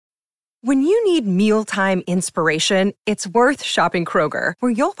When you need mealtime inspiration, it's worth shopping Kroger,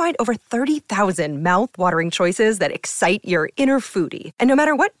 where you'll find over 30,000 mouth-watering choices that excite your inner foodie. And no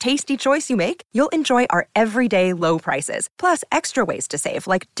matter what tasty choice you make, you'll enjoy our everyday low prices, plus extra ways to save,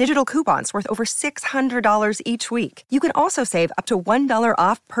 like digital coupons worth over $600 each week. You can also save up to $1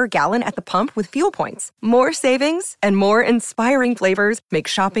 off per gallon at the pump with fuel points. More savings and more inspiring flavors make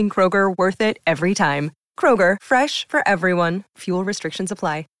shopping Kroger worth it every time. Kroger, fresh for everyone. Fuel restrictions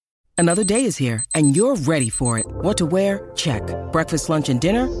apply. Another day is here, and you're ready for it. What to wear? Check. Breakfast, lunch, and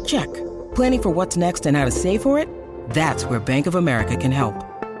dinner? Check. Planning for what's next and how to save for it? That's where Bank of America can help.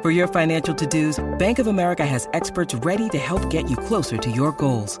 For your financial to-dos, Bank of America has experts ready to help get you closer to your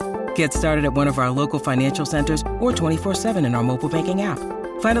goals. Get started at one of our local financial centers or 24/7 in our mobile banking app.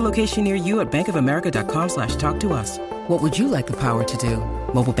 Find a location near you at bankofamerica.com/talktous. What would you like the power to do?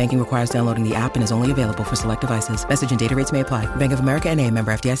 Mobile banking requires downloading the app and is only available for select devices. Message and data rates may apply. Bank of America N.A.,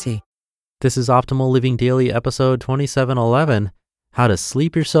 member FDIC. This is Optimal Living Daily, episode 2711, How to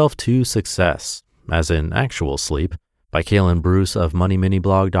Sleep Yourself to Success, as in actual sleep, by Kalen Bruce of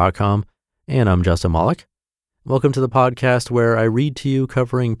MoneyMiniBlog.com, and I'm Justin Malik. Welcome to the podcast where I read to you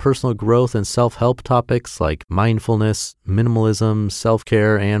covering personal growth and self-help topics like mindfulness, minimalism,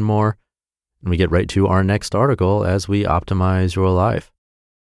 self-care, and more. And we get right to our next article as we optimize your life.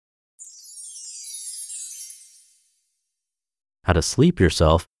 How to Sleep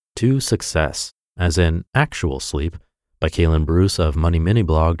Yourself to Success, as in actual sleep, by Kalen Bruce of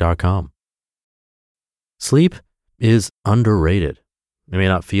MoneyMiniBlog.com. Sleep is underrated. It may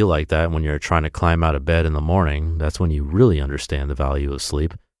not feel like that when you're trying to climb out of bed in the morning. That's when you really understand the value of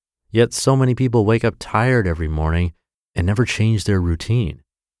sleep. Yet so many people wake up tired every morning and never change their routine.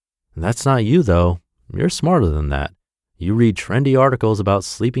 And that's not you, though. You're smarter than that. You read trendy articles about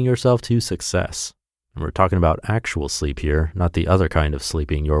sleeping yourself to success. And we're talking about actual sleep here, not the other kind of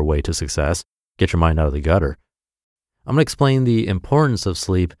sleeping your way to success. Get your mind out of the gutter. I'm going to explain the importance of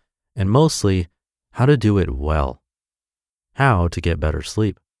sleep and mostly how to do it well. How to get better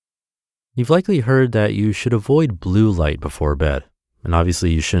sleep. You've likely heard that you should avoid blue light before bed. And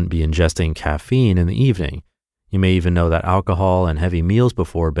obviously you shouldn't be ingesting caffeine in the evening. You may even know that alcohol and heavy meals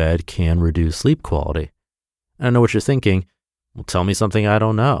before bed can reduce sleep quality. I know what you're thinking. Well, tell me something I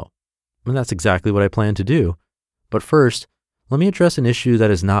don't know. And that's exactly what I plan to do. But first, let me address an issue that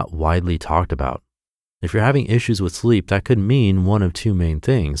is not widely talked about. If you're having issues with sleep, that could mean one of two main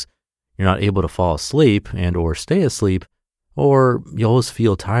things. You're not able to fall asleep and or stay asleep, or you always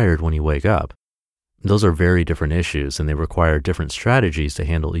feel tired when you wake up. Those are very different issues, and they require different strategies to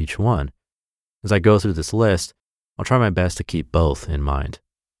handle each one. As I go through this list, I'll try my best to keep both in mind.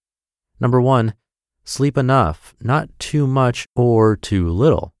 Number 1, sleep enough, not too much or too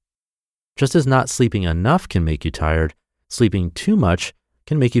little. Just as not sleeping enough can make you tired, sleeping too much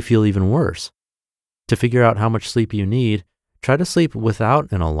can make you feel even worse. To figure out how much sleep you need, try to sleep without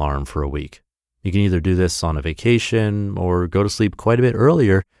an alarm for a week. You can either do this on a vacation or go to sleep quite a bit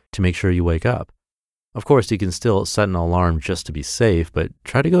earlier to make sure you wake up. Of course, you can still set an alarm just to be safe, but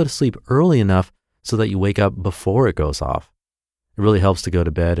try to go to sleep early enough so that you wake up before it goes off. It really helps to go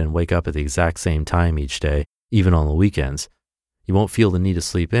to bed and wake up at the exact same time each day, even on the weekends. You won't feel the need to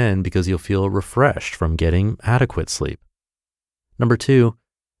sleep in because you'll feel refreshed from getting adequate sleep. Number 2,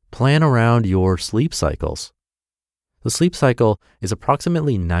 plan around your sleep cycles. The sleep cycle is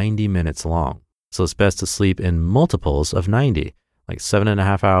approximately 90 minutes long, so it's best to sleep in multiples of 90, like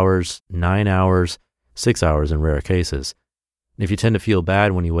 7.5 hours, 9 hours, 6 hours in rare cases. If you tend to feel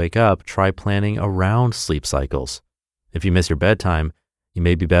bad when you wake up, try planning around sleep cycles. If you miss your bedtime, you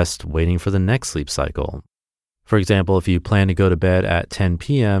may be best waiting for the next sleep cycle. For example, if you plan to go to bed at 10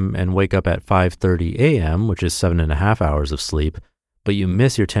 p.m. and wake up at 5:30 a.m., which is 7.5 hours of sleep, but you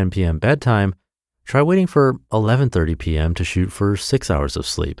miss your 10 p.m. bedtime, try waiting for 11:30 p.m. to shoot for 6 hours of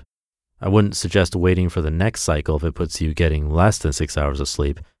sleep. I wouldn't suggest waiting for the next cycle if it puts you getting less than 6 hours of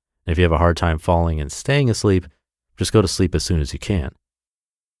sleep. If you have a hard time falling and staying asleep, just go to sleep as soon as you can.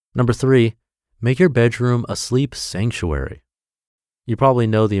 Number 3, make your bedroom a sleep sanctuary. You probably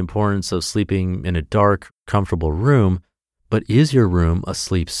know the importance of sleeping in a dark, comfortable room, but is your room a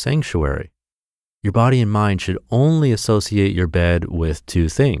sleep sanctuary? Your body and mind should only associate your bed with two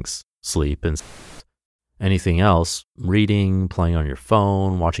things, sleep and sex. Anything else, reading, playing on your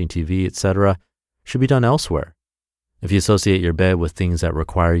phone, watching TV, etc., should be done elsewhere. If you associate your bed with things that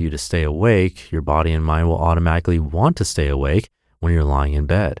require you to stay awake, your body and mind will automatically want to stay awake when you're lying in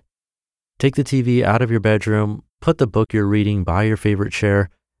bed. Take the TV out of your bedroom, put the book you're reading by your favorite chair,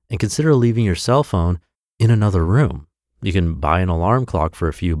 and consider leaving your cell phone in another room. You can buy an alarm clock for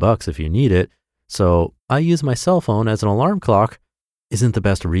a few bucks if you need it. So I use my cell phone as an alarm clock isn't the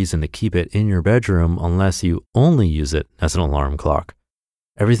best reason to keep it in your bedroom unless you only use it as an alarm clock.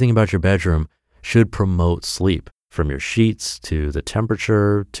 Everything about your bedroom should promote sleep, from your sheets to the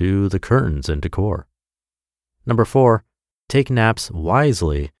temperature to the curtains and decor. Number 4, take naps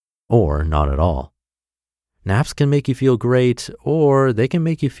wisely or not at all. Naps can make you feel great or they can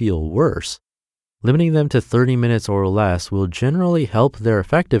make you feel worse. Limiting them to 30 minutes or less will generally help their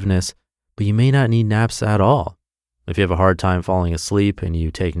effectiveness, but you may not need naps at all. If you have a hard time falling asleep and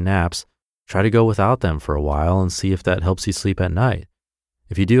you take naps, try to go without them for a while and see if that helps you sleep at night.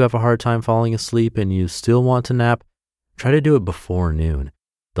 If you do have a hard time falling asleep and you still want to nap, try to do it before noon.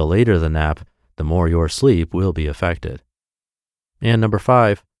 The later the nap, the more your sleep will be affected. And number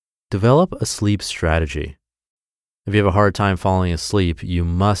 5, develop a sleep strategy. If you have a hard time falling asleep, you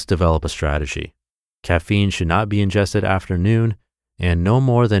must develop a strategy. Caffeine should not be ingested after noon and no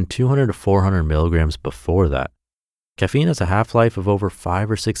more than 200 to 400 milligrams before that. Caffeine has a half-life of over 5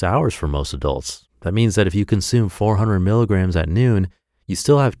 or 6 hours for most adults. That means that if you consume 400 milligrams at noon, you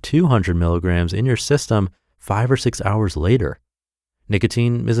still have 200 milligrams in your system 5 or 6 hours later.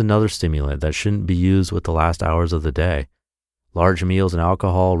 Nicotine is another stimulant that shouldn't be used with the last hours of the day. Large meals and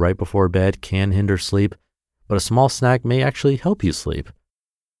alcohol right before bed can hinder sleep, but a small snack may actually help you sleep.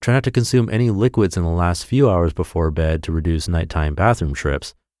 Try not to consume any liquids in the last few hours before bed to reduce nighttime bathroom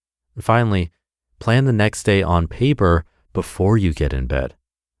trips. And finally, plan the next day on paper before you get in bed.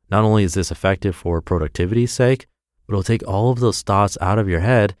 Not only is this effective for productivity's sake, but it'll take all of those thoughts out of your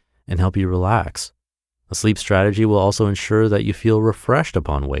head and help you relax. A sleep strategy will also ensure that you feel refreshed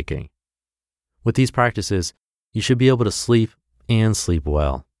upon waking. With these practices, you should be able to sleep and sleep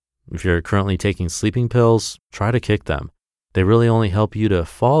well. If you're currently taking sleeping pills, try to kick them. They really only help you to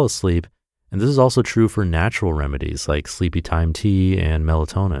fall asleep, and this is also true for natural remedies like sleepy time tea and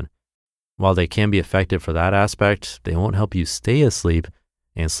melatonin. While they can be effective for that aspect, they won't help you stay asleep,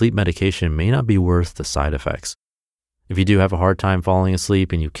 and sleep medication may not be worth the side effects. If you do have a hard time falling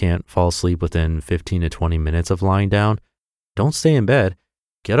asleep and you can't fall asleep within 15 to 20 minutes of lying down, don't stay in bed.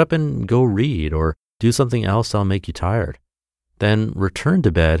 Get up and go read or do something else that'll make you tired. Then return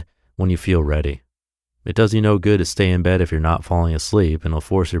to bed when you feel ready. It does you no good to stay in bed if you're not falling asleep, and it'll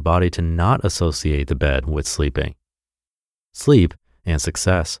force your body to not associate the bed with sleeping. Sleep and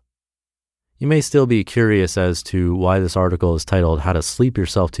success. You may still be curious as to why this article is titled How to Sleep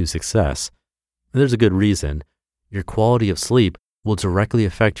Yourself to Success. There's a good reason. Your quality of sleep will directly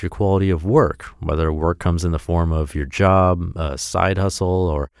affect your quality of work, whether work comes in the form of your job, a side hustle,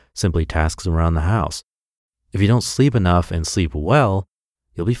 or simply tasks around the house. If you don't sleep enough and sleep well,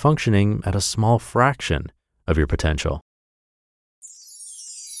 you'll be functioning at a small fraction of your potential.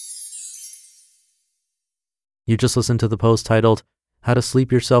 You just listened to the post titled How to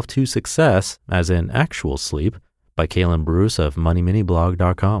Sleep Yourself to Success, as in actual sleep, by Kalen Bruce of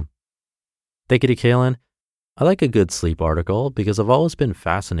MoneyMiniBlog.com. Thank you to Kalen. I like a good sleep article because I've always been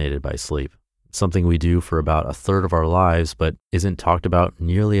fascinated by sleep. It's something we do for about a third of our lives, but isn't talked about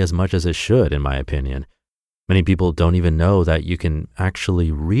nearly as much as it should, in my opinion. Many people don't even know that you can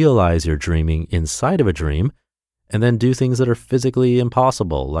actually realize you're dreaming inside of a dream and then do things that are physically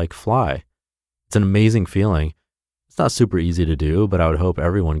impossible, like fly. It's an amazing feeling. It's not super easy to do, but I would hope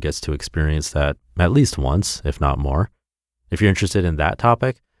everyone gets to experience that at least once, if not more. If you're interested in that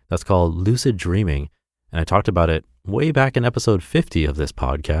topic, that's called lucid dreaming, and I talked about it way back in episode 50 of this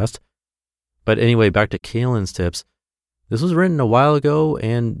podcast. But anyway, back to Kalen's tips. This was written a while ago,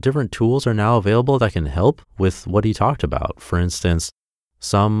 and different tools are now available that can help with what he talked about. For instance,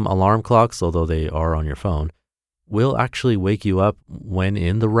 some alarm clocks, although they are on your phone, will actually wake you up when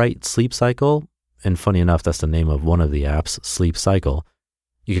in the right sleep cycle. And funny enough, that's the name of one of the apps, Sleep Cycle.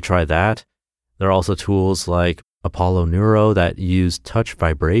 You could try that. There are also tools like Apollo Neuro that use touch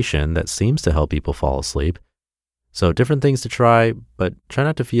vibration that seems to help people fall asleep. So different things to try, but try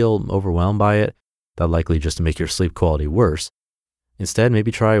not to feel overwhelmed by it. That'll likely just make your sleep quality worse. Instead,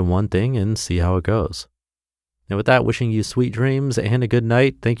 maybe try one thing and see how it goes. And with that, wishing you sweet dreams and a good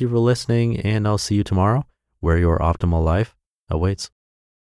night. Thank you for listening, and I'll see you tomorrow where your optimal life awaits.